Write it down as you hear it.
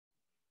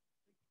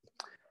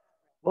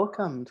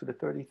Welcome to the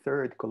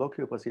 33rd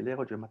Colóquio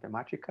Brasileiro de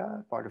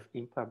Matemática, part of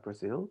IMPA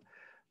Brazil.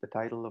 The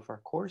title of our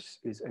course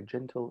is A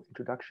Gentle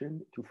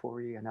Introduction to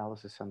Fourier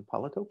Analysis and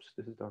Polytopes.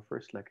 This is our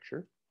first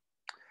lecture.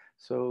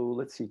 So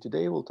let's see,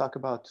 today we'll talk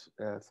about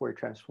Fourier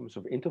transforms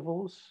of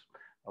intervals,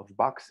 of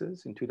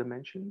boxes in 2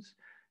 dimensions.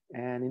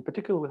 And in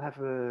particular, we'll have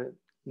a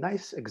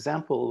nice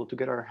example to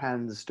get our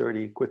hands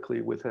dirty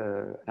quickly with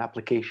an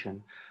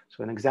application.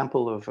 So an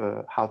example of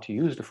how to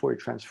use the Fourier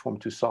transform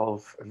to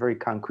solve a very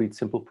concrete,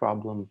 simple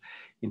problem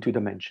in 2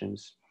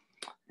 dimensions.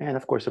 And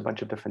of course, a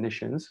bunch of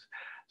definitions.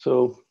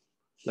 So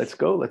let's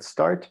go, let's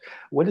start.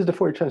 What does the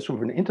Fourier transform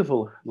of an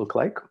interval look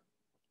like?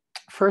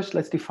 First,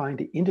 let's define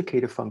the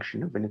indicator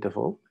function of an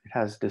interval. It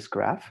has this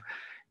graph.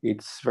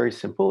 It's very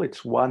simple.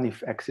 It's 1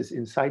 if x is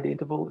inside the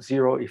interval,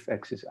 0 if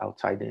x is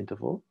outside the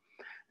interval.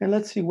 And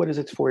let's see what is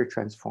its Fourier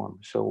transform.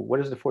 So what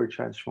does the Fourier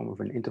transform of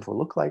an interval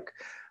look like?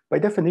 By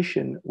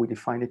definition, we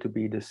define it to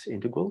be this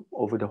integral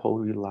over the whole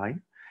real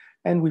line.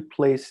 And we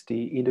place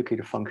the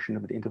indicator function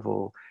of the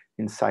interval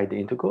inside the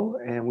integral,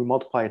 and we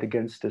multiply it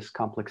against this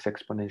complex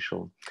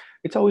exponential.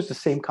 It's always the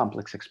same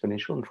complex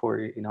exponential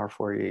in our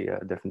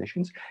Fourier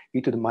definitions,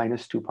 e to the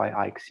minus 2 pi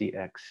I c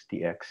x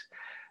dx.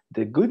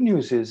 The good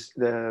news is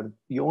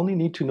you only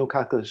need to know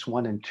calculus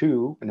 1 and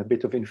 2 and a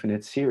bit of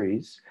infinite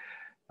series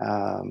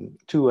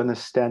to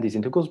understand these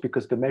integrals,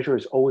 because the measure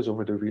is always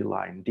over the real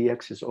line.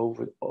 Dx is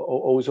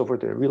always over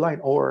the real line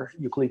or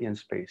Euclidean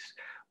space.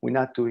 We're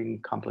not doing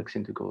complex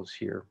integrals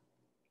here,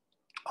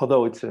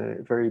 although it's a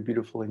very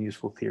beautiful and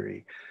useful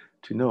theory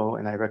to know,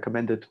 and I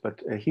recommend it,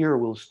 but here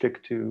we'll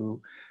stick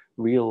to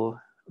real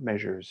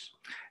measures.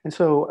 And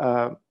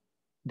so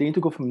the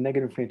integral from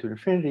negative infinity to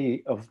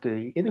infinity of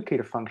the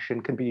indicator function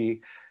can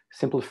be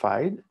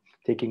simplified,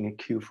 taking a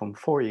cue from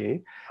Fourier.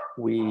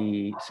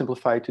 We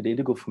simplify it to the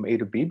integral from a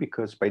to b,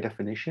 because by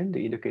definition,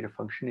 the indicator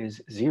function is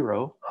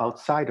 0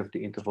 outside of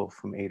the interval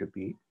from a to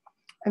b.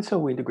 And so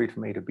we integrate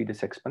from a to b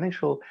this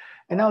exponential.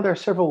 And now there are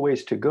several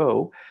ways to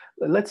go.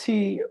 Let's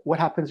see what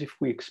happens if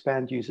we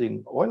expand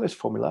using Euler's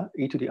formula.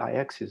 E to the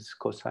ix is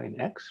cosine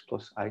x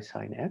plus I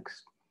sine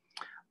x.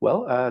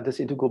 Well, this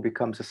integral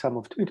becomes a sum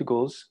of 2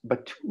 integrals,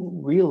 but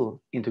 2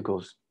 real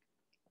integrals.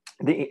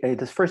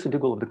 This first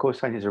integral of the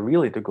cosine is a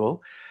real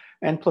integral,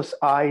 and plus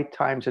I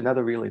times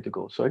another real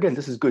integral. So again,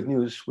 this is good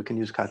news. We can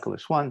use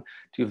calculus 1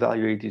 to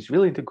evaluate these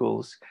real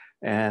integrals,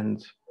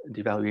 and the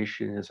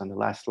evaluation is on the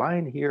last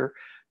line here.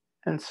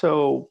 And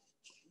so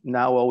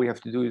now all we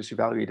have to do is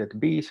evaluate at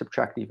b,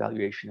 subtract the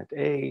evaluation at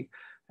a,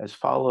 as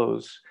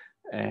follows,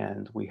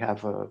 and we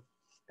have an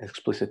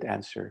explicit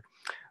answer.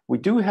 We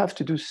do have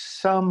to do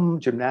some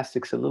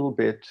gymnastics a little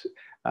bit.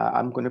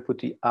 I'm going to put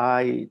the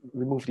I,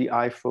 remove the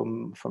I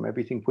from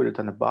everything, put it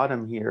on the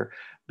bottom here,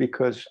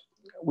 because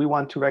we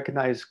want to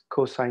recognize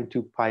cosine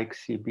 2 pi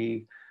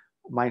xcb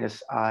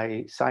minus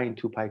I sine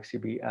 2 pi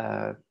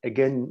xcb,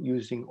 again,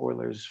 using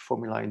Euler's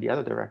formula in the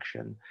other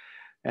direction.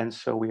 And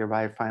so we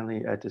arrive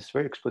finally at this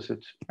very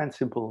explicit and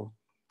simple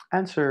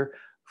answer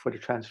for the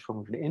transform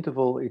of the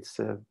interval.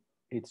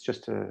 It's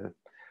just a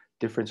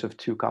difference of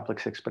 2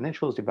 complex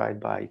exponentials divided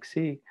by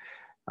xc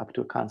up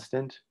to a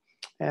constant,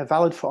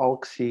 valid for all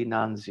xc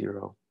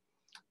non-zero.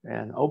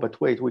 And oh,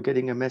 but wait, we're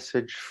getting a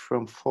message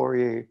from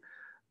Fourier.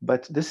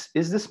 But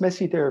is this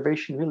messy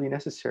derivation really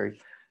necessary?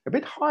 A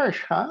bit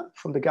harsh, huh?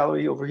 From the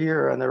gallery over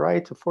here on the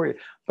right of Fourier,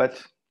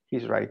 but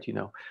he's right, you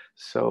know.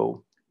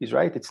 So he's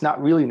right, it's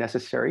not really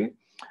necessary.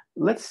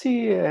 Let's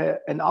see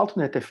an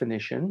alternate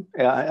definition,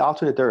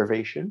 alternate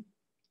derivation.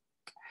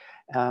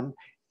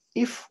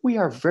 If we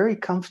are very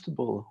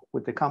comfortable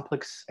with the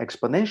complex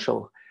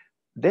exponential,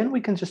 then we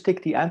can just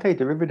take the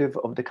antiderivative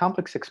of the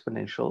complex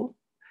exponential,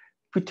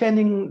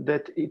 pretending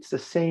that it's the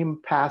same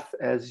path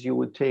as you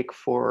would take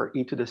for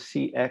e to the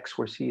cx,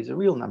 where c is a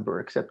real number,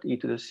 except e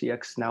to the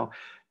cx now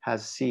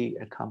has c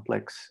a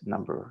complex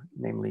number,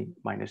 namely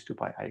minus 2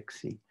 pi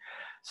ixc.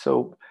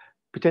 So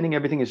pretending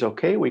everything is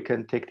okay, we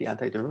can take the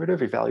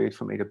antiderivative, evaluate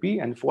from a to b,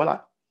 and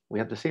voila, we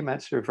have the same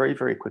answer very,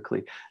 very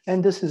quickly.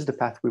 And this is the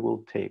path we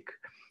will take.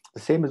 The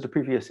same as the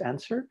previous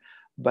answer,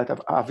 but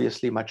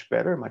obviously much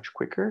better, much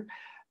quicker.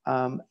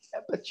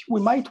 But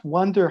we might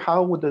wonder,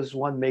 how does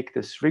one make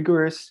this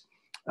rigorous?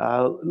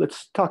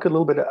 Let's talk a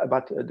little bit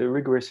about the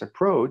rigorous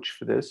approach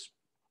for this.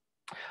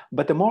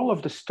 But the moral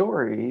of the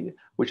story,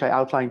 which I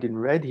outlined in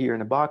red here in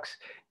the box,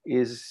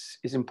 is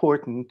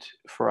important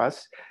for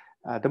us.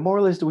 The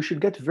moral is that we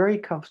should get very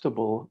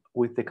comfortable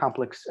with the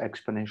complex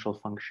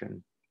exponential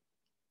function.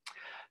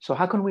 So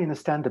how can we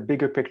understand the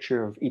bigger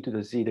picture of e to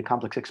the z, the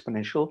complex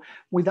exponential,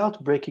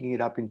 without breaking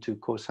it up into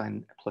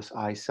cosine plus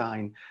I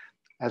sine?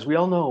 As we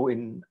all know,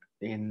 in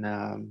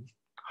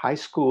high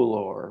school,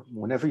 or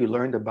whenever you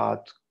learned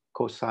about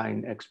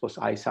cosine x plus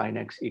I sine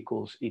x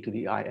equals e to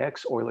the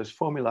ix, Euler's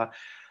formula,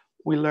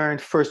 we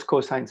learned first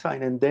cosine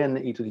sine and then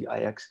e to the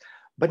ix.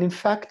 But in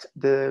fact,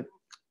 the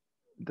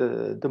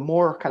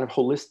more kind of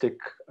holistic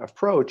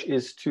approach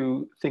is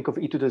to think of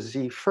e to the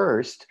z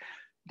first,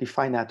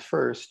 define that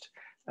first,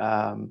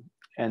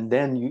 and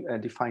then you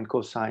define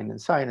cosine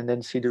and sine, and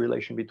then see the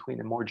relation between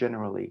them more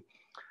generally.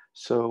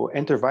 So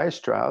enter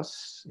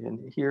Weierstrass,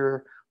 and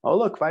here, oh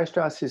look,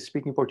 Weierstrass is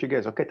speaking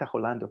Portuguese. Okay, tá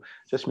rolando,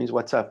 just means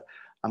what's up.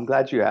 I'm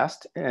glad you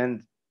asked.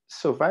 And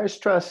so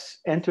Weierstrass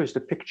enters the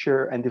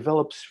picture and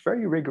develops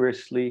very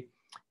rigorously,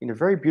 in a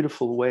very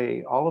beautiful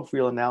way, all of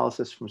real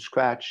analysis from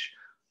scratch,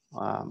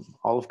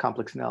 all of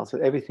complex analysis,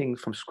 everything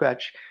from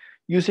scratch,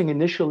 using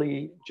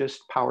initially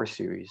just power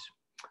series,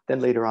 then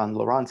later on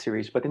Laurent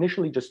series, but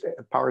initially just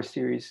a power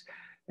series.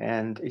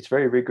 And it's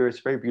very rigorous,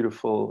 very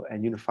beautiful,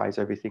 and unifies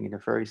everything in a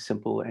very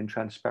simple and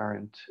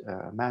transparent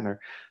manner.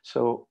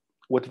 So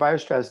what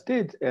Weierstrass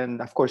did,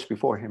 and of course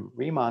before him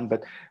Riemann,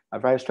 but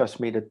Weierstrass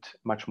made it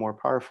much more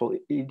powerful.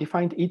 He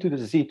defined e to the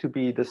z to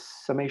be the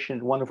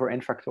summation 1 over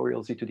n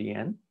factorial z to the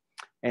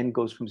n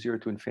goes from 0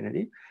 to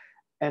infinity.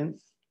 And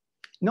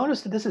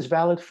notice that this is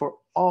valid for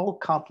all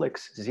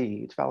complex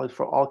z. It's valid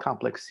for all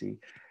complex z.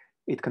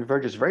 It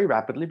converges very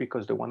rapidly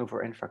because the 1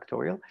 over n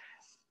factorial,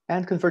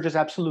 and converges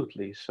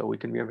absolutely. So we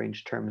can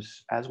rearrange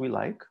terms as we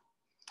like.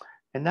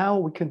 And now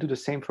we can do the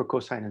same for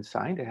cosine and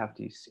sine. They have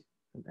these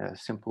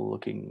simple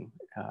looking,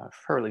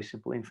 fairly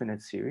simple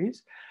infinite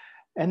series.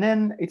 And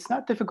then it's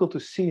not difficult to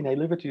see, and I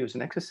leave it to you as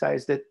an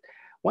exercise, that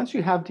once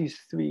you have these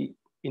 3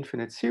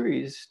 infinite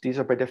series, these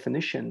are by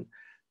definition,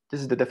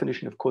 this is the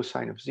definition of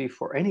cosine of z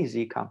for any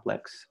z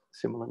complex,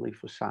 similarly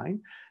for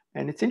sine.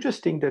 And it's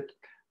interesting that,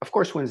 of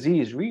course, when z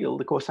is real,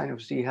 the cosine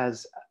of z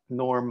has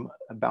norm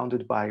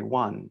bounded by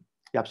 1.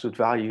 The absolute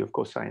value of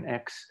cosine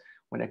x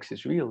when x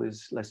is real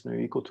is less than or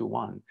equal to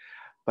 1.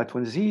 But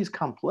when z is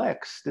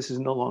complex, this is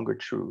no longer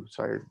true.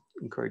 So I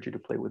encourage you to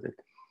play with it.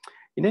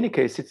 In any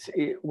case,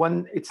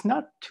 it's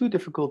not too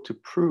difficult to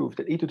prove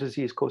that e to the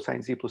z is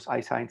cosine z plus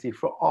I sine z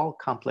for all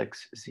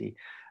complex z.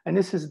 And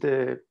this is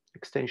the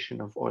extension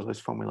of Euler's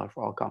formula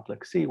for all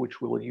complex z,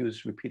 which we will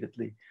use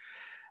repeatedly.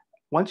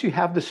 Once you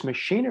have this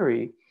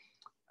machinery,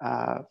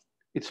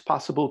 it's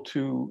possible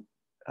to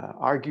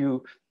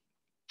argue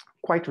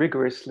quite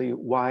rigorously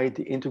why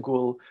the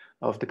integral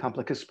of the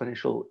complex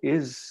exponential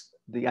is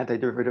the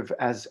antiderivative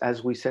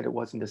as we said it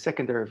was in the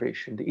second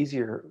derivation, the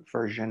easier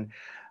version,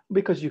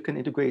 because you can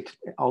integrate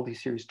all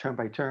these series term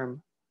by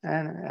term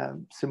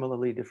and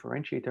similarly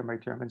differentiate term by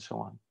term and so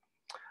on.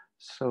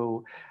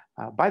 So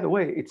by the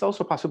way, it's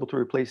also possible to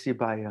replace Z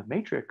by a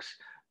matrix,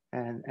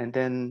 and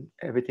then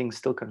everything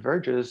still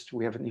converges.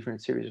 We have an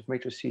infinite series of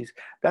matrices.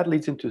 That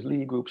leads into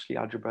Lie groups, Lie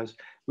algebras.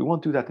 We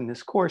won't do that in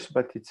this course,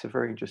 but it's a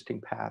very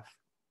interesting path.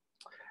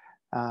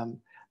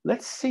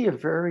 Let's see a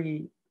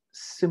very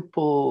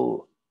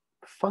simple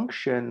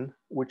function,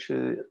 which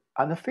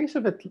on the face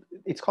of it,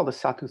 it's called a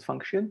sawtooth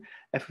function.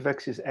 F of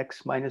x is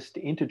x minus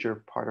the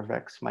integer part of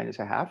x minus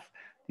a half.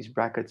 These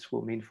brackets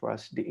will mean for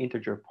us the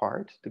integer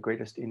part, the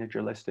greatest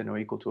integer less than or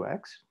equal to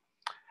x.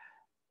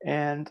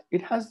 And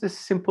it has this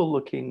simple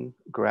looking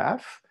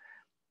graph.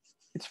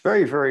 It's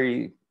very,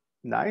 very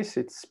nice.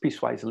 It's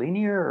piecewise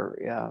linear.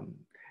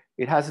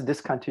 It has a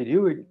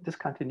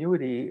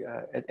discontinuity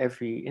at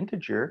every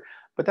integer,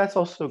 but that's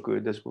also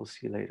good, as we'll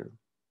see later.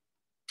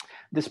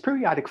 This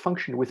periodic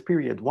function with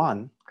period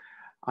 1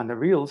 on the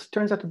reals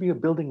turns out to be a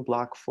building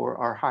block for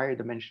our higher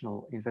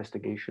dimensional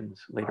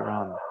investigations later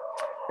on.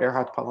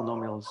 Erhard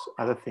polynomials,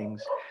 other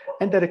things,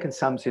 and Dedekind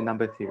sums in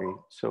number theory.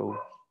 So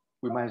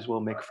we might as well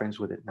make friends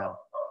with it now.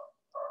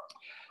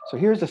 So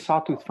here's the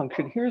sawtooth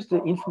function. Here's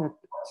the infinite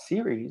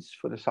series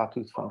for the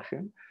sawtooth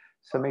function,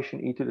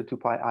 summation e to the 2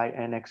 pi I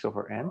n x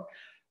over n.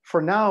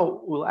 For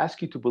now, we'll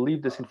ask you to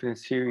believe this infinite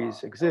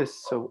series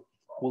exists. So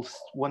we'll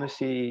want to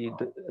see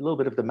a little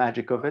bit of the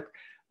magic of it.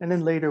 And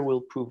then later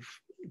we'll prove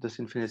this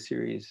infinite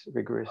series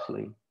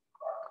rigorously.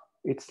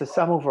 It's the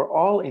sum over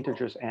all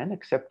integers n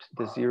except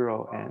the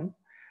 0 n.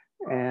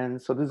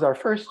 And so this is our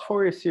first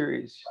Fourier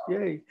series,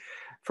 yay.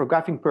 For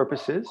graphing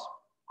purposes,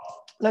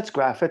 let's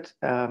graph it.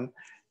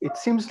 It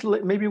seems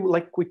maybe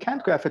like we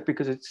can't graph it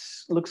because it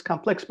looks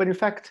complex, but in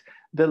fact,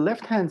 the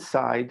left-hand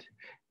side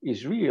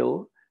is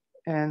real.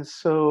 And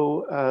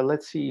so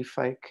let's see if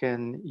I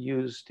can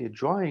use the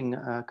drawing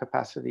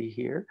capacity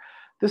here.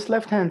 This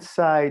left-hand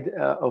side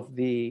of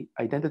the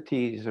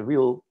identity is a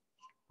real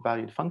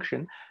valued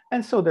function.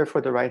 And so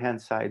therefore the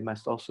right-hand side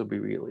must also be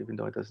real, even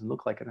though it doesn't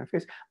look like it on our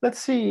face.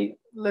 Let's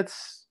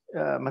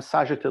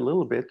massage it a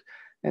little bit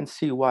and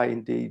see why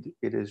indeed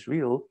it is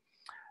real.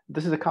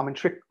 This is a common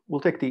trick.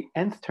 We'll take the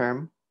nth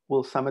term,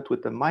 we'll sum it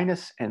with the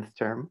minus nth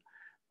term,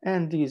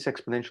 and these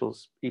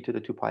exponentials e to the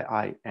 2 pi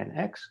I n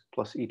x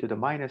plus e to the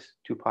minus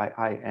 2 pi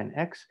I n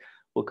x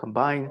will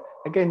combine,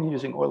 again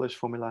using Euler's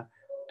formula,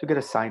 to get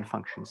a sine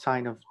function,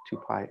 sine of 2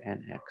 pi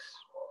n x.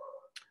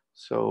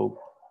 So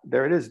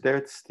there it is,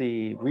 that's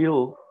the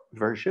real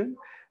version.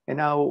 And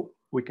now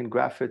we can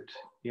graph it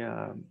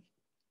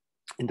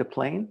in the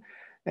plane.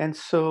 And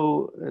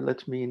so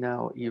let me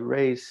now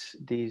erase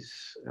these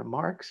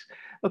marks.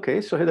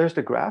 Okay, so there's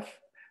the graph.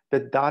 The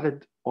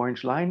dotted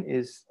orange line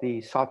is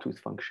the sawtooth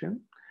function.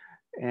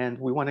 And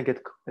we want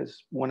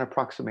to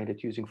approximate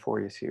it using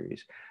Fourier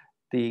series.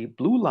 The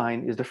blue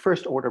line is the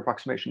first order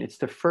approximation. It's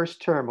the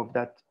first term of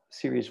that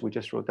series we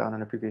just wrote down on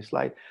the previous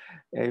slide.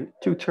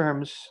 2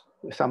 terms,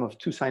 sum of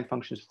 2 sine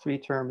functions, 3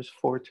 terms,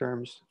 4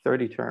 terms,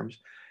 30 terms.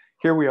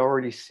 Here we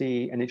already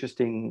see an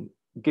interesting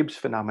Gibbs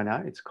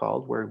phenomena, it's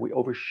called, where we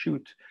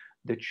overshoot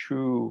the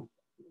true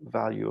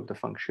value of the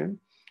function.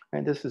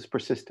 And this is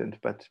persistent,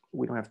 but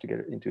we don't have to get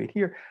into it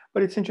here.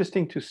 But it's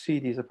interesting to see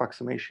these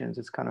approximations.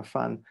 It's kind of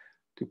fun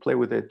to play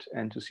with it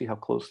and to see how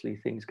closely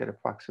things get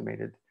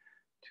approximated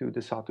to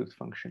the sawtooth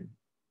function.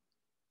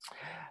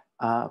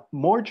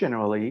 More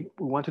generally,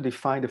 we want to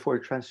define the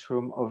Fourier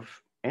transform of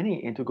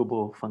any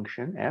integrable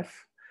function,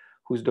 f,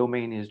 whose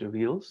domain is the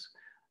reals,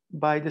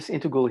 by this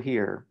integral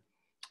here.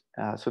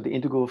 So the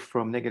integral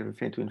from negative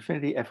infinity to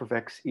infinity, f of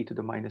x e to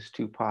the minus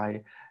 2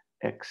 pi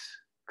x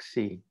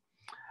c.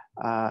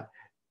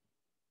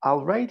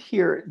 I'll write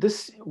here,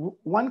 this,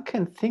 one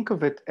can think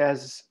of it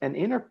as an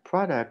inner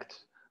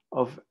product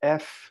of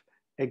f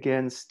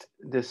against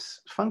this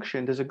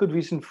function. There's a good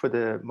reason for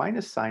the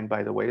minus sign,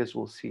 by the way, as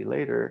we'll see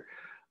later.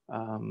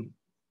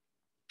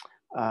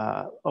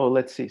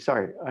 Let's see,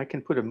 sorry, I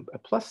can put a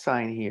plus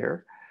sign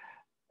here.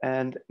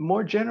 And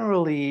more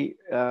generally,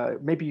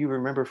 maybe you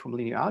remember from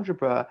linear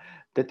algebra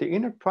that the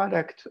inner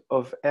product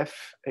of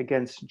f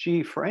against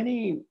g for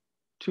any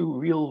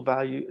two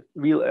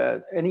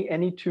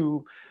any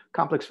two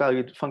complex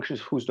valued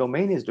functions whose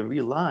domain is the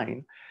real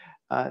line,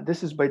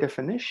 this is by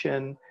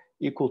definition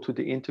equal to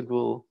the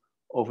integral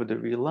over the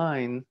real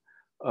line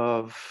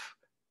of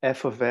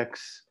f of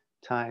x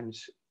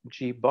times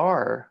g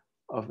bar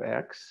of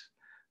x.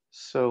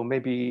 So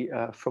maybe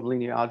from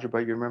linear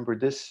algebra, you remember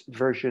this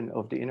version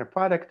of the inner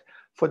product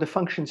for the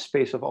function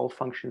space of all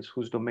functions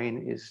whose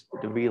domain is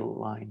the real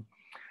line.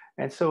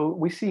 And so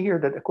we see here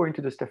that according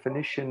to this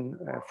definition,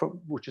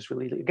 which is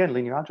really, again,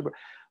 linear algebra,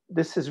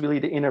 this is really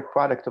the inner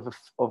product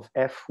of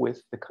f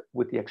with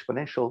the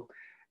exponential.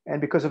 And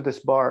because of this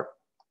bar,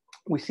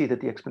 we see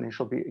that the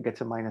exponential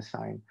gets a minus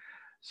sign.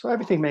 So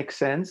everything makes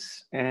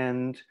sense.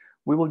 And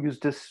we will use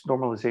this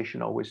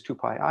normalization always 2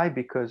 pi I,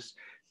 because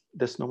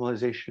this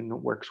normalization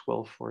works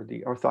well for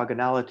the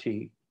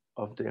orthogonality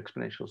of the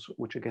exponentials,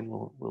 which again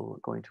we'll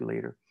go into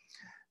later.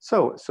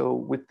 So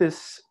with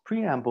this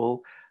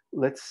preamble,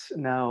 let's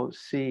now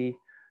see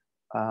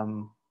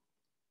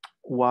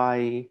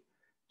why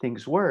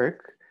things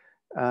work.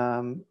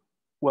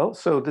 Well,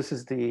 so this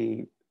is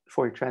the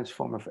Fourier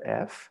transform of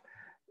f,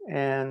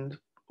 and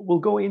we'll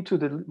go into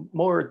the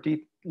more of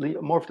the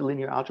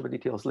linear algebra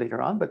details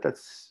later on, but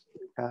that's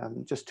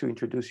just to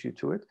introduce you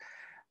to it.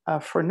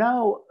 For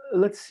now,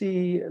 let's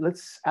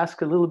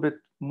ask a little bit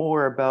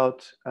more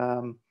about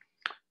the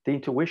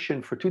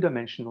intuition for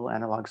two-dimensional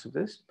analogs of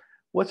this.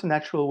 What's a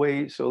natural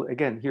way? So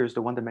again, here's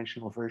the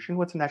one-dimensional version.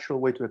 What's a natural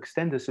way to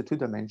extend this to 2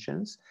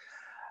 dimensions?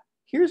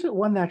 Here's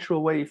one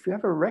natural way. If you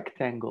have a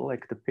rectangle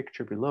like the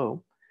picture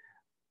below,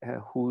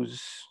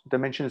 whose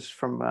dimensions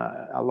from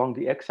along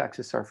the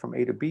x-axis are from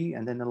a to b,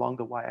 and then along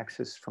the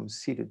y-axis from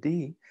c to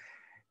d,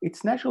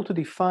 it's natural to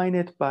define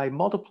it by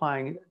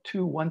multiplying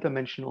 2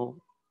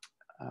 one-dimensional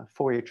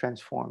Fourier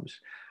transforms.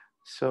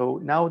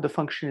 So now the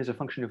function is a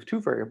function of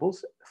 2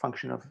 variables, a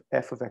function of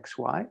f of x,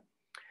 y,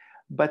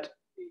 but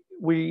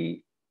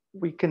we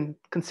can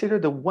consider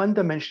the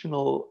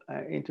one-dimensional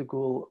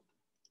integral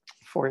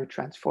Fourier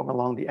transform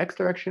along the x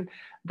direction,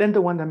 then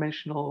the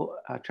one-dimensional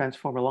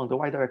transform along the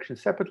y direction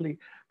separately,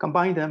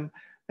 combine them.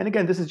 And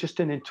again, this is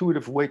just an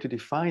intuitive way to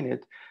define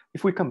it.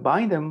 If we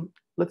combine them,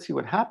 let's see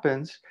what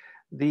happens.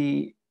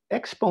 The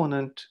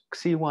exponent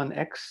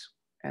c1x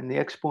and the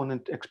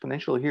exponent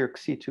exponential here,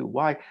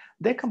 c2y,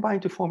 they combine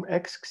to form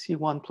x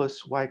c1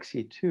 plus y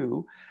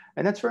c2.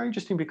 And that's very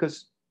interesting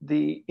because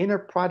the inner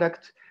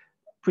product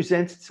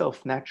presents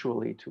itself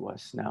naturally to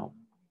us now.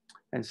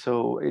 And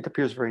so it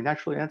appears very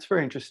naturally, and that's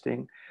very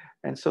interesting.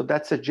 And so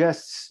that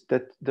suggests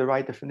that the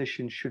right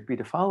definition should be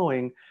the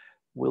following.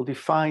 We'll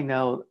define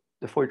now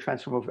the Fourier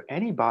transform of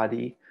any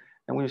body.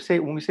 And when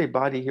we say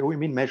body here, we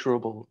mean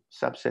measurable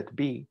subset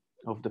B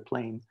of the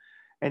plane.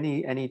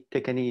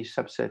 Take any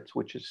subset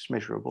which is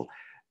measurable.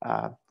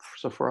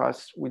 So for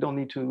us, we don't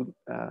need to,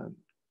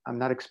 I'm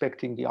not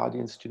expecting the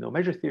audience to know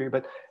measure theory,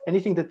 but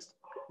anything that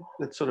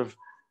sort of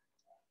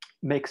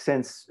makes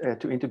sense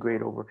to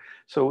integrate over.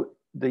 So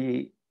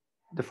the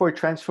Fourier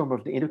transform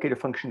of the indicator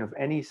function of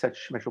any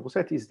such measurable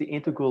set is the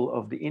integral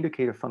of the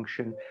indicator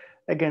function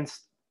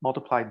against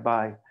multiplied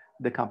by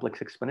the complex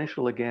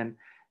exponential again.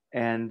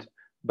 And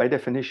by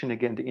definition,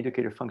 again, the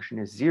indicator function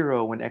is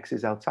 0 when x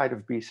is outside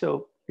of b.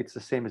 So it's the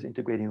same as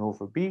integrating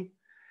over b.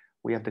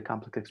 We have the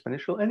complex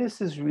exponential. And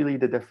this is really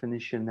the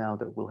definition now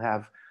that we'll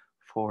have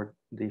for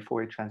the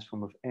Fourier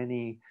transform of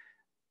any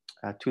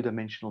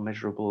two-dimensional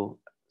measurable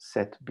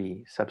set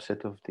B,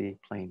 subset of the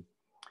plane.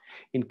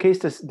 In case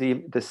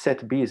the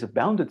set B is a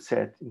bounded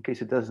set, in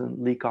case it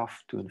doesn't leak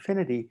off to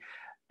infinity,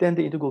 then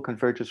the integral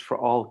converges for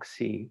all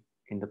xc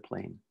in the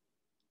plane.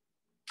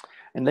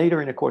 And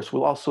later in the course,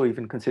 we'll also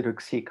even consider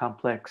xc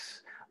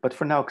complex, but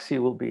for now, xc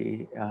will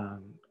be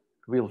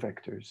real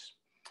vectors.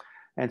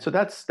 And so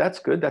that's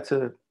good. That's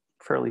a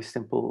fairly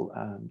simple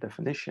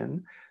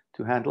definition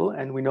to handle,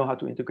 and we know how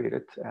to integrate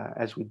it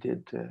as we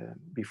did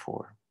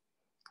before.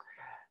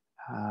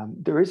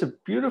 There is a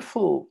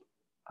beautiful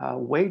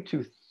way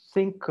to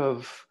think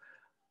of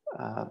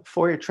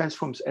Fourier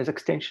transforms as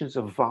extensions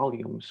of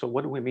volume. So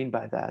what do we mean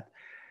by that?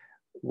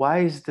 Why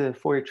is the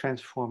Fourier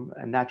transform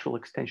a natural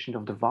extension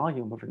of the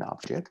volume of an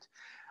object?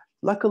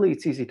 Luckily,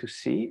 it's easy to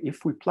see.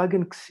 If we plug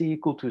in xi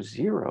equal to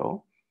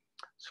 0,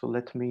 so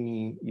let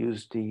me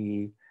use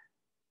the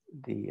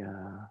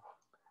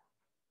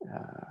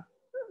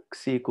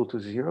xi equal to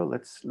 0.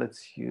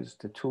 Let's use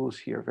the tools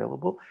here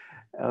available.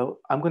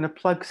 I'm going to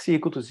plug xi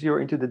equal to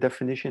 0 into the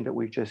definition that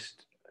we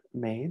just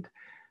made.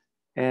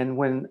 And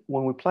when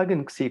we plug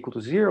in xi equal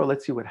to 0,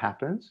 let's see what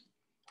happens.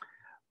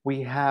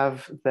 We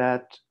have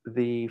that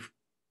the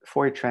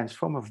Fourier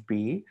transform of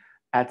b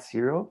at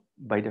 0,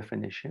 by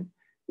definition,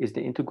 is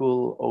the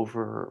integral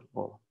over,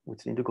 well,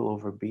 it's the integral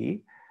over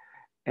b.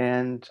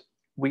 And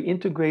we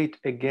integrate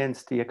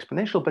against the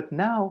exponential, but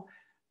now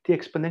the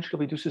exponential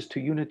reduces to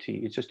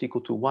unity. It's just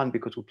equal to 1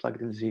 because we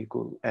plugged in xi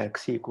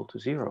equal to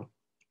 0.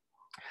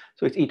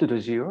 So it's e to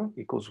the 0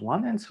 equals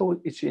 1, and so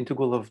it's the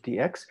integral of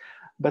dx.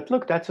 But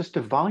look, that's just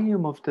the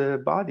volume of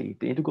the body.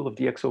 The integral of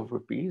dx over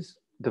b is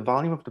the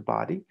volume of the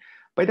body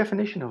by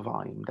definition of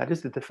volume. That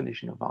is the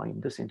definition of volume,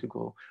 this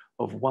integral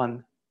of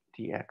 1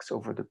 dx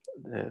over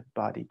the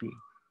body b.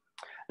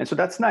 And so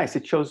that's nice.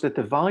 It shows that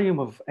the volume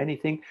of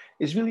anything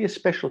is really a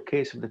special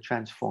case of the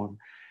transform.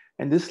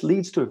 And this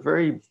leads to a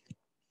very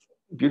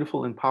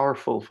beautiful and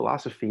powerful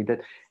philosophy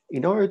that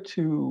in order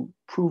to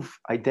prove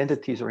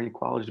identities or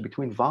inequalities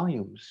between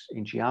volumes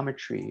in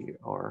geometry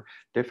or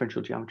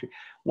differential geometry,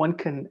 one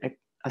can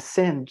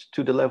ascend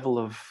to the level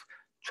of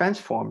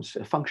transforms,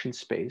 a function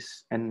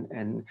space,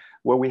 and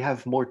where we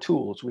have more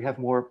tools, we have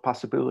more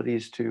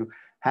possibilities to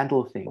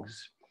handle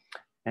things.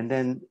 And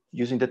then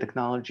using the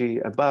technology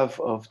above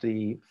of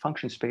the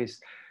function space,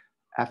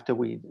 after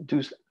we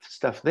do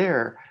stuff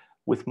there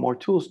with more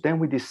tools, then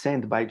we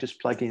descend by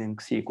just plugging in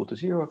xi equal to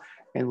 0,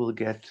 and we'll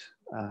get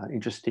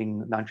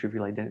interesting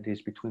non-trivial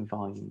identities between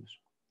volumes.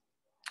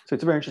 So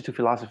it's a very interesting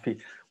philosophy.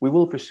 We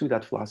will pursue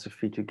that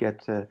philosophy to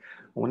get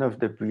one of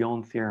the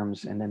Brion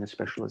theorems and then a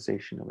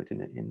specialization of it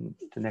in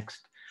the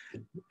next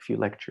few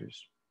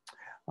lectures.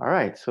 All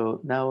right, so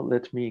now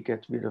let me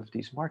get rid of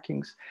these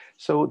markings.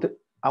 So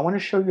I want to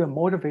show you a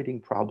motivating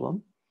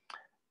problem.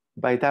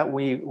 By that,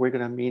 we're going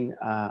to mean,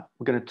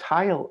 we're going to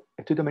tile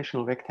a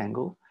two-dimensional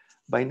rectangle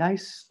by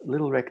nice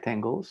little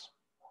rectangles.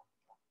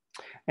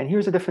 And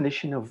here's a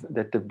definition of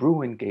that de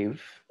Bruin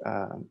gave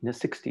in the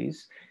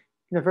 60s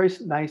in a very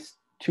nice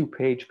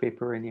 2-page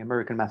paper in the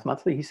American Math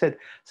Monthly. He said,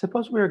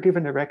 suppose we are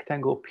given a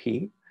rectangle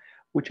P,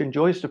 which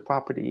enjoys the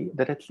property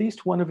that at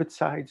least one of its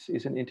sides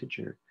is an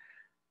integer.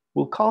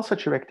 We'll call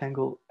such a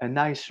rectangle a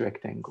nice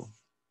rectangle.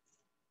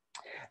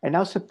 And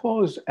now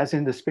suppose, as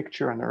in this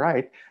picture on the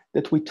right,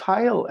 that we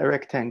tile a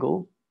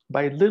rectangle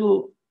by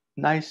little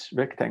nice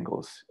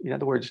rectangles. In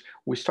other words,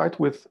 we start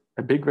with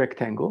a big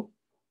rectangle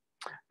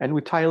and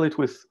we tile it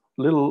with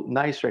little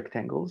nice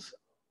rectangles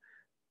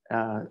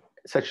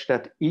such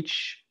that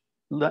each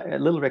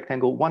little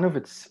rectangle, one of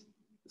its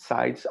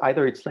sides,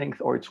 either its length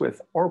or its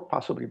width, or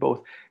possibly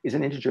both, is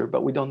an integer,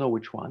 but we don't know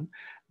which one.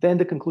 Then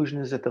the conclusion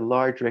is that the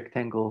large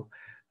rectangle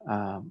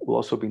will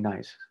also be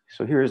nice.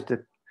 So here's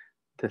the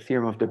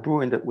theorem of de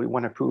Bruin that we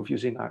want to prove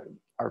using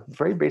our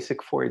very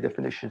basic Fourier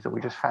definitions that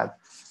we just had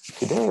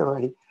today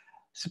already.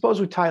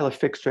 Suppose we tile a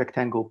fixed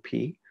rectangle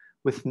P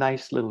with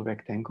nice little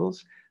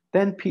rectangles,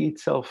 then P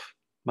itself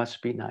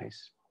must be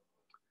nice.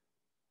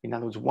 In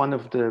other words, one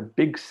of the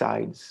big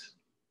sides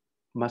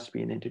must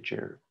be an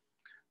integer,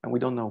 and we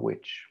don't know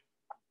which,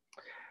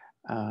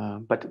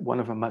 but one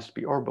of them must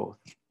be, or both.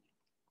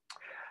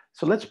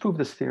 So let's prove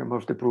this theorem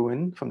of de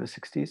Bruin from the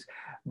 60s.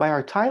 By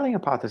our tiling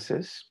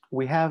hypothesis,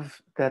 we have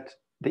that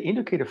the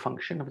indicator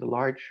function of the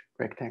large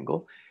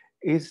rectangle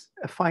is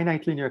a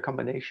finite linear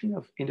combination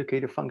of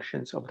indicator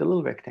functions of the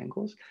little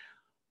rectangles,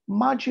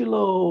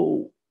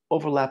 modulo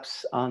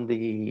overlaps on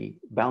the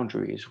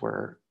boundaries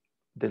where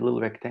the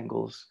little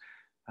rectangles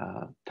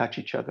touch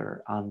each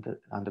other on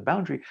the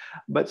boundary.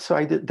 But so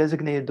I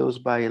designated those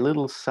by a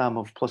little sum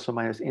of plus or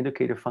minus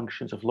indicator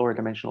functions of lower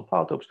dimensional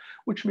polytopes,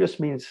 which just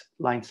means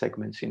line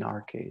segments in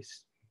our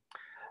case.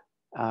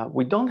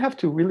 We don't have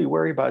to really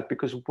worry about it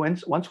because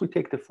once we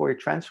take the Fourier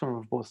transform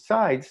of both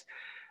sides,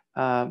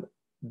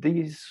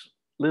 these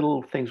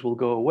little things will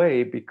go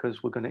away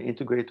because we're going to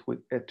integrate with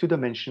a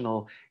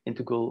two-dimensional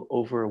integral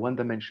over a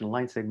one-dimensional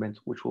line segment,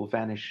 which will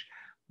vanish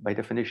by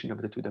definition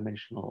of the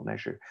two-dimensional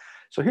measure.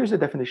 So here's the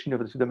definition of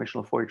the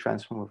two-dimensional Fourier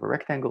transform of a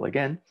rectangle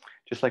again,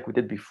 just like we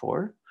did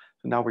before.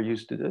 So now we're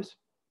used to this.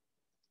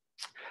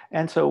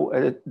 And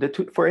so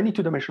for any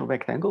two-dimensional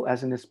rectangle,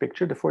 as in this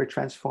picture, the Fourier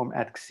transform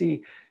at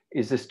xi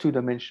is this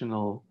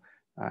two-dimensional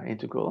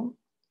integral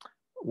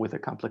with a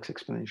complex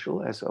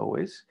exponential, as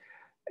always.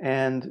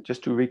 And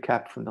just to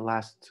recap from the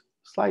last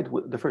slide,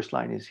 the first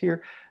line is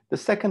here. The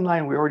second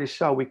line we already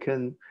saw, we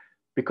can,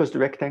 because the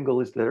rectangle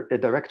is a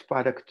direct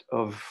product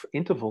of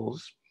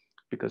intervals,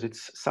 because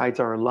its sides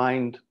are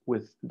aligned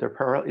with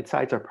its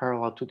sides are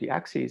parallel to the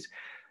axes.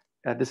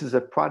 This is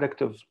a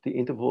product of the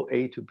interval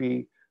a to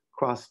b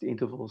cross the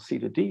interval c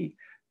to d.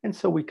 And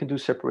so we can do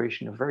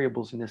separation of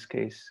variables in this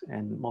case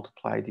and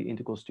multiply the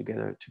integrals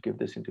together to give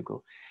this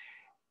integral.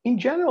 In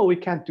general, we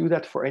can't do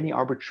that for any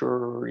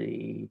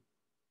arbitrary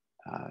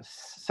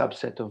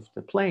subset of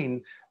the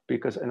plane,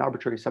 because an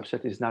arbitrary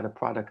subset is not a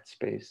product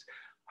space.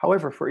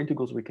 However, for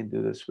integrals, we can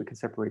do this. We can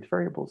separate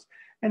variables,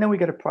 and then we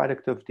get a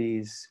product of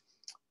these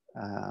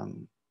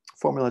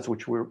formulas,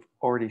 which we've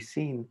already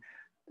seen.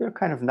 They're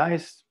kind of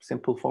nice,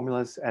 simple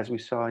formulas, as we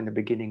saw in the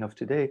beginning of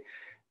today,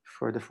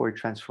 for the Fourier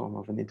transform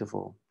of an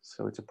interval.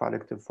 So it's a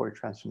product of Fourier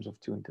transforms of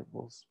two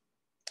intervals.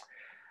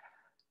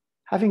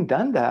 Having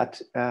done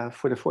that,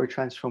 for the Fourier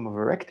transform of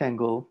a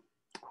rectangle,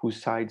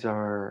 whose sides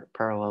are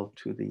parallel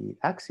to the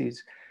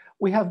axes,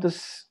 we have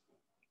this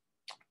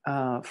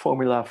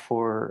formula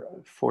for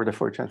the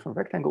Fourier transform of a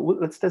rectangle.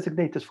 Let's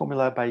designate this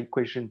formula by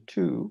equation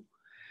 2.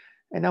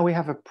 And now we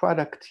have a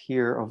product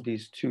here of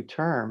these two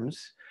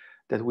terms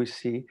that we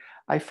see.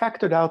 I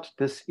factored out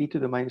this e to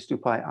the minus 2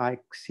 pi I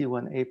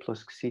c1a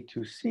plus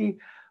c2c.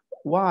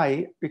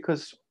 Why?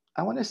 Because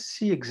I want to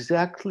see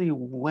exactly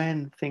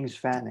when things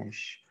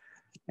vanish.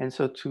 And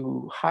so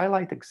to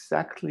highlight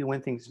exactly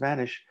when things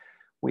vanish,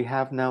 we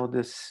have now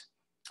this,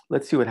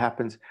 let's see what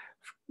happens.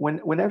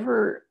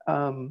 Whenever,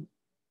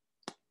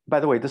 by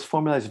the way, this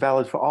formula is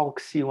valid for all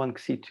c1,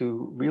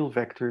 c2 real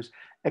vectors,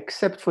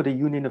 except for the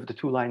union of the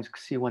two lines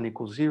c1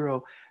 equals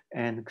 0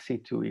 and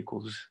c2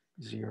 equals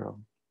 0.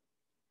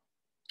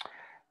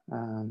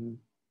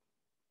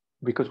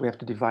 Because we have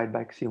to divide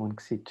by c1,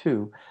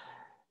 c2.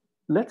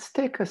 Let's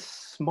take a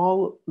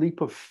small leap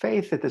of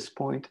faith at this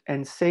point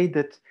and say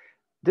that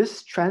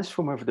this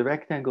transform of the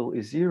rectangle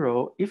is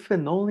 0 if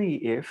and only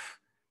if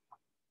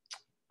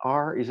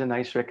R is a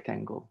nice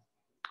rectangle.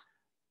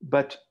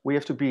 But we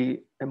have to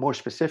be more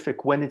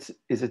specific. When is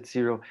it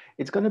 0?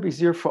 It's going to be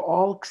 0 for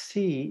all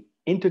C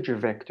integer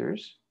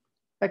vectors,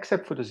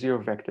 except for the 0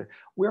 vector.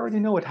 We already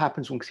know what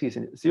happens when C is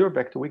a 0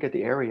 vector. We get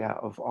the area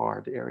of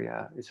R. The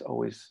area is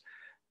always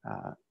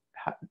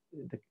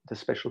the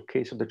special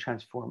case of the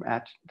transform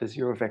at the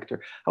 0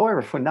 vector.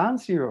 However, for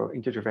non-zero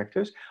integer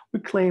vectors, we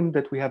claim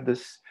that we have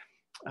this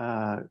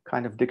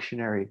kind of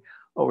dictionary.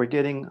 Oh, we're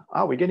getting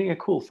a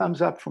cool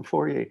thumbs up from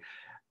Fourier.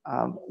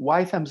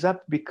 Why thumbs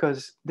up?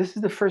 Because this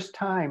is the first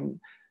time,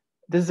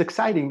 this is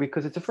exciting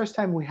because it's the first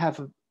time we have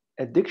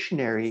a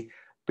dictionary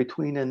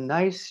between a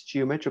nice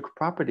geometric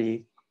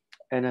property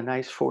and a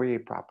nice Fourier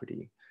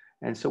property.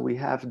 And so we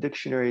have a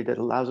dictionary that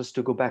allows us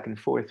to go back and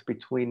forth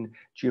between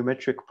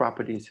geometric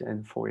properties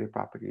and Fourier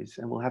properties.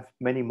 And we'll have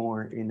many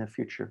more in the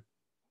future.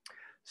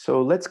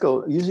 So let's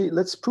go,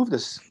 let's prove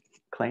this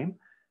claim.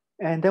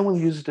 And then we'll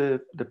use the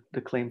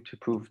claim to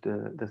prove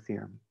the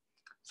theorem.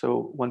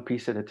 So one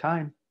piece at a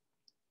time.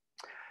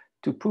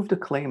 To prove the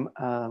claim,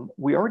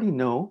 we already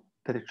know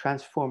that a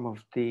transform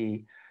of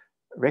the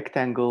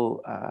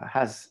rectangle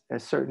has a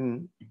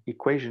certain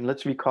equation.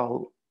 Let's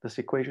recall this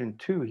equation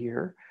 2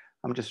 here.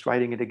 I'm just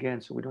writing it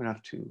again so we don't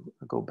have to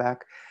go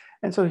back.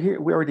 And so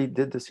here we already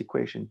did this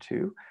equation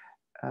 2.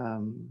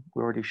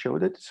 We already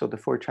showed it. So the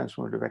Fourier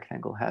transform of the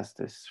rectangle has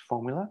this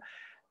formula.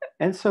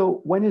 And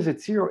so when is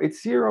it 0?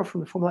 It's 0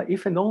 from the formula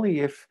if and only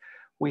if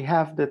we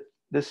have that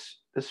this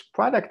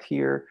product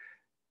here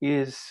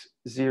is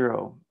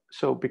 0.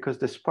 So because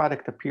this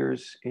product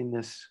appears in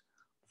this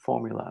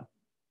formula.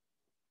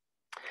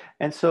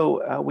 And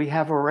so we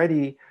have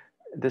already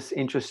this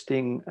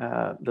interesting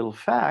little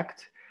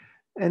fact.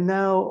 And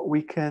now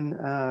we can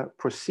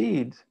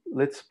proceed.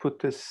 Let's put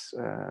this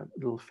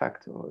little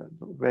fact, or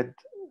red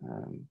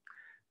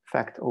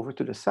fact over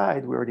to the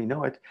side. We already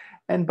know it.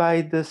 And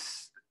by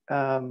this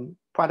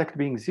product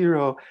being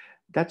 0,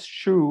 that's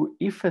true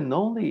if and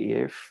only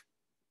if,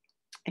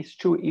 it's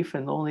true if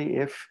and only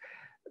if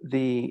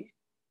the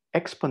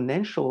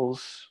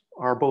exponentials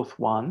are both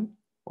 1.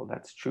 Well,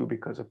 that's true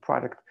because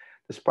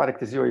this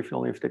product is 0 if and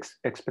only if the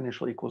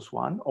exponential equals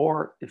 1,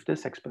 or if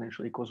this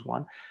exponential equals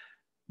 1.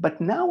 But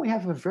now we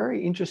have a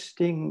very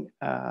interesting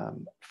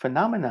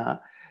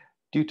phenomena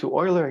due to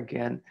Euler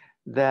again,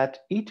 that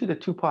e to the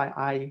 2 pi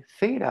I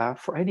theta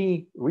for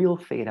any real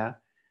theta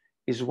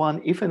is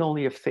 1 if and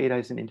only if theta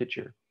is an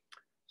integer.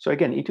 So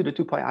again, e to the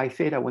 2 pi I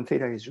theta when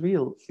theta is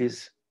real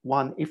is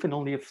 1 if and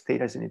only if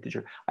theta is an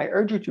integer. I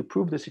urge you to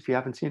prove this if you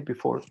haven't seen it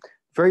before.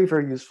 Very,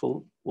 very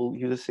useful. We'll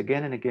use this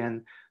again and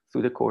again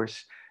through the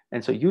course.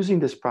 And so using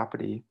this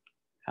property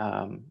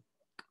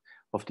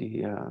of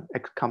the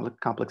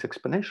complex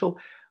exponential,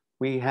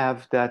 we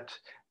have that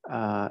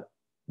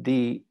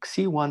the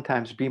C1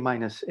 times B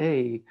minus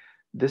A,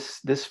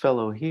 this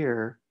fellow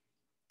here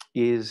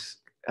is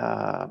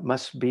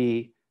must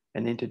be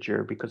an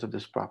integer because of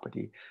this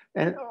property,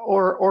 and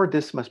or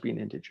this must be an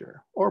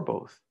integer, or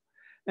both.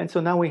 And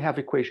so now we have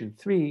equation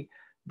 3,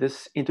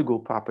 this integral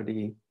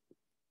property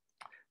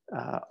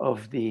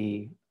of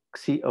the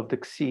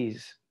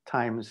x's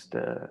times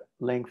the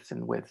lengths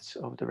and widths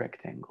of the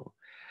rectangle.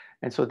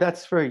 And so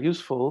that's very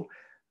useful.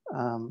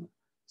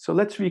 So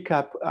let's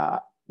recap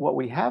what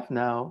we have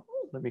now.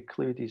 Let me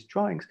clear these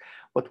drawings.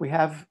 What we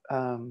have,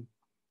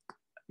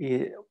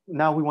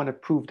 now we want to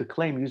prove the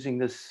claim using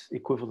this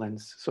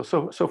equivalence.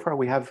 So far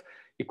we have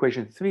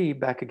equation 3,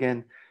 back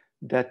again,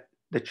 that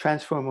the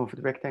transform of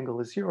the rectangle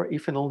is 0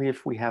 if and only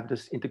if we have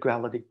this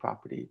integrality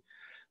property.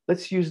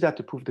 Let's use that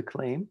to prove the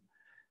claim.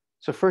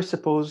 So first,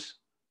 suppose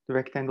the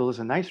rectangle is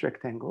a nice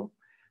rectangle.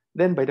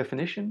 Then by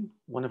definition,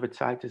 one of its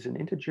sides is an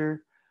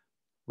integer.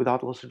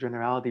 Without loss of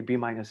generality, b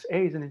minus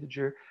a is an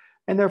integer.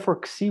 And therefore,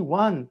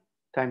 xc1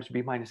 times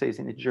b minus a is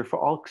an integer for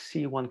all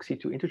xc1,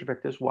 xc2 integer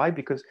vectors. Why?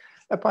 Because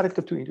a product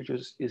of two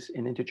integers is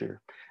an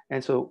integer.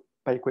 And so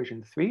by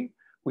equation 3,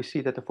 we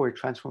see that the Fourier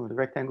transform of the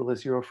rectangle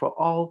is 0 for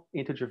all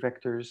integer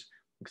vectors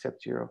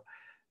except 0.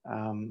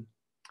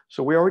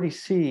 So we already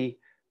see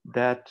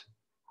that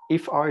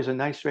if R is a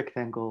nice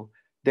rectangle,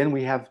 then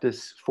we have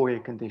this Fourier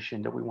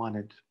condition that we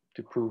wanted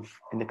to prove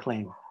in the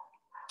claim.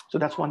 So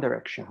that's one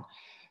direction.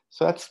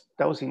 So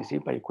that was easy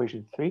by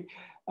equation 3.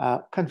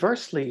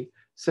 Conversely,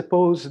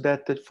 suppose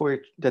that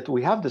that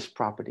we have this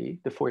property,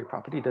 the Fourier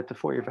property, that the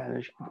Fourier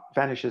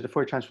vanishes, the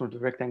Fourier transform of the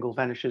rectangle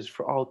vanishes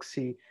for all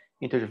xc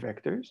integer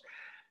vectors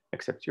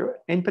except 0.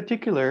 In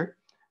particular,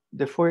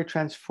 the Fourier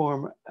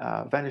transform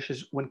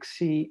vanishes when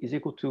xc is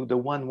equal to the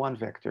 1, 1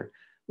 vector.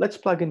 Let's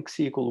plug in xc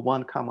equal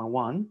 1, comma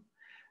 1.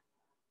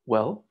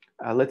 Well,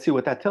 let's see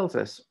what that tells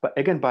us. But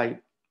again, by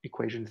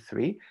equation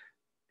 3,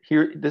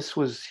 here, this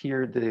was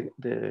here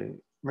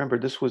remember,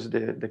 this was the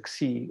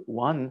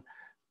xc1.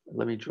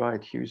 Let me draw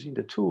it using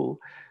the tool.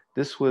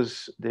 This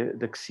was the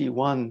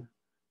xc1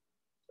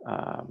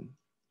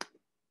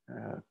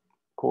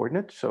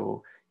 coordinate.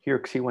 So here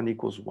xc1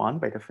 equals 1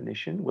 by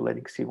definition. We're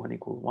letting xc1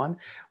 equal 1.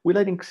 We're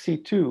letting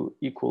xc2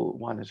 equal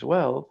 1 as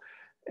well.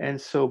 And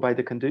so by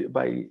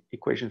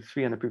equation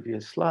 3 on the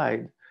previous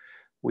slide,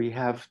 we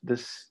have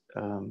this,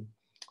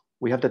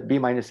 we have that b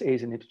minus a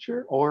is an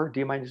integer or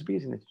d minus b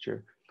is an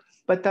integer.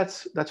 But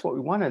that's what we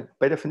wanted.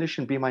 By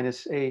definition, b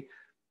minus a,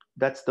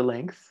 that's the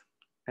length,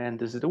 and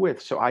this is the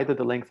width. So either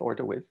the length or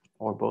the width,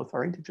 or both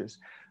are integers.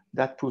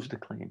 That proves the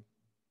claim.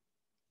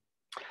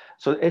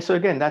 So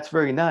again, that's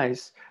very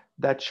nice.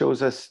 That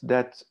shows us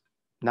that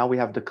now we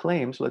have the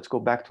claim. So let's go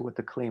back to what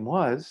the claim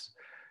was,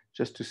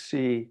 just to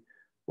see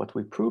what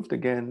we proved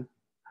again.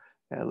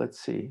 Let's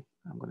see,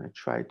 I'm gonna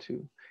try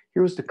to,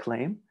 here's the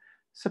claim.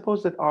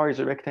 Suppose that R is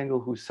a rectangle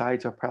whose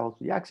sides are parallel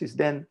to the axis,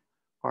 then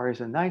R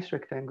is a nice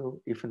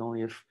rectangle if and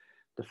only if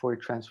the Fourier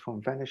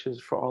transform vanishes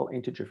for all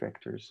integer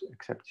vectors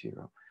except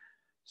 0.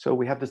 So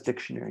we have this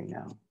dictionary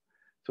now.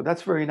 So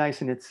that's very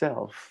nice in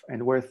itself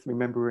and worth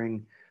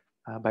remembering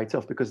by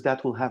itself, because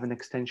that will have an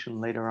extension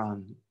later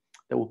on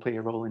that will play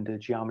a role in the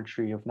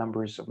geometry of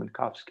numbers of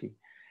Minkowski.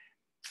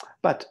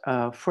 But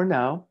for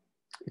now,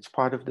 it's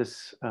part of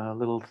this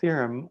little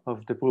theorem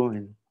of De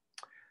Bruijn.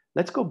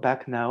 Let's go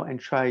back now and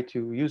try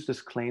to use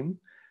this claim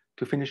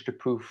to finish the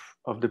proof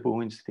of De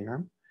Bruijn's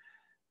theorem.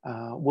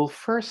 We'll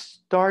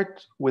first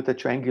start with a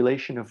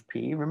triangulation of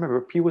P.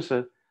 Remember, P was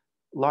a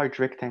large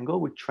rectangle.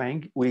 We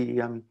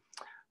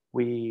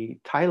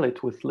tile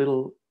it with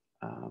little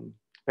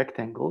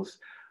rectangles,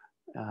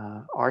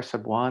 R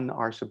sub 1,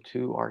 R sub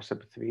 2, R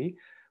sub 3,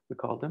 we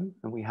call them.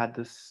 And we had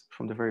this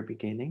from the very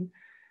beginning.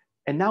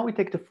 And now we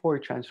take the Fourier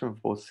transform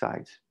of both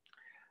sides.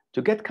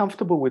 To get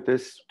comfortable with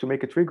this, to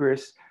make it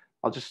rigorous,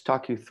 I'll just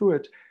talk you through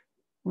it.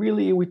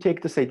 Really, we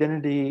take this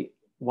identity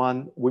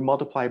one, we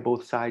multiply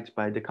both sides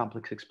by the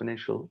complex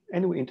exponential,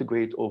 and we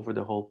integrate over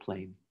the whole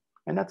plane.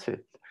 And that's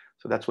it.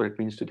 So that's what it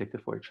means to take the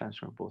Fourier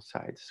transform of both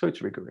sides. So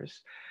it's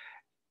rigorous.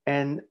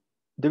 And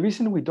the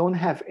reason we don't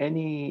have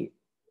any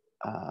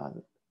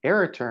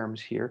error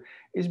terms here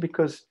is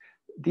because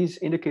these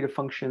indicative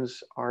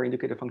functions are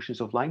indicative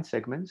functions of line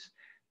segments.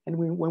 And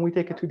when we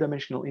take a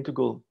two-dimensional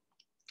integral,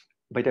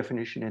 by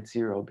definition, it's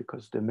 0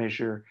 because the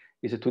measure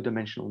is a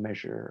two-dimensional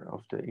measure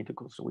of the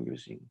integrals we're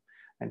using.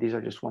 And these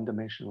are just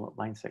one-dimensional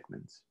line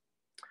segments.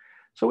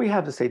 So we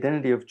have this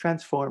identity of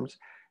transforms.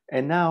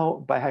 And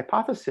now, by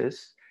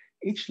hypothesis,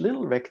 each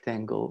little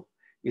rectangle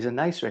is a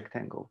nice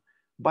rectangle.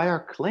 By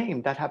our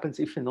claim, that happens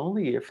if and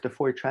only if the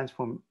Fourier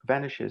transform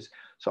vanishes.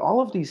 So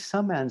all of these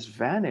summands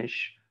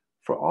vanish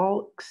for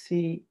all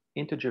xc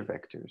integer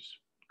vectors,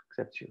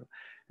 except 0.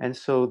 And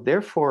so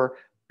therefore,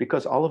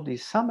 because all of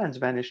these summands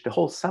vanish, the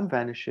whole sum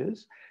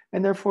vanishes.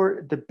 And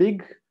therefore, the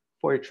big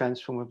Fourier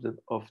transform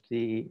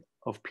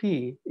of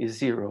P is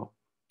 0,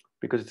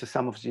 because it's a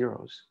sum of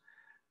zeros.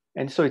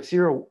 And so it's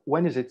 0,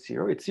 when is it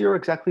 0? It's 0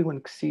 exactly when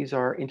x's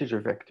are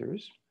integer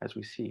vectors, as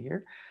we see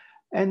here.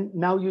 And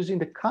now using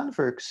the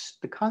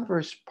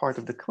converse part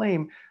of the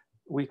claim,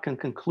 we can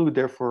conclude,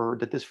 therefore,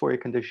 that this Fourier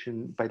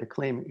condition by the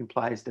claim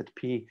implies that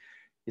P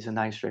is a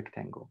nice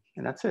rectangle.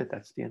 And that's it,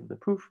 that's the end of the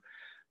proof.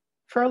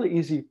 Fairly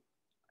easy,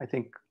 I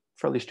think,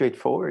 fairly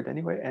straightforward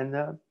anyway, and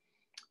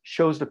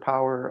shows the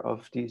power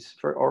of these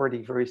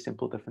already very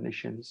simple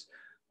definitions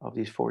of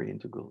these Fourier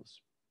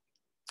integrals.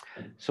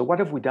 So what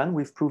have we done?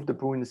 We've proved De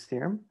Bruijn's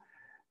theorem.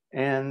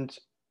 And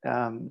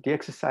the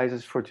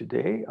exercises for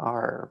today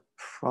are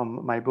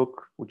from my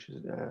book, which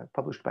is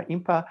published by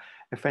IMPA,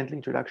 A Friendly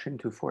Introduction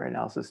to Fourier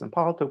Analysis and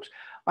Polytopes.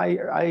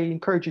 I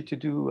encourage you to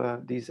do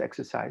these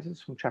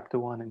exercises from chapter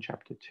 1 and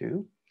chapter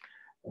 2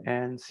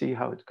 and see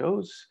how it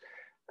goes.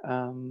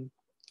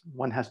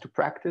 One has to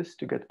practice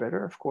to get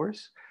better, of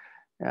course.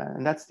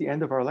 And that's the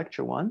end of our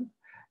lecture 1.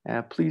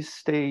 Please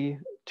stay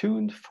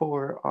tuned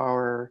for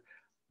our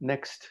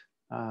next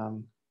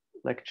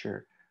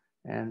lecture.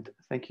 And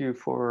thank you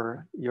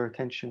for your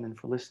attention and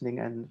for listening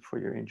and for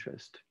your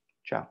interest.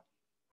 Ciao.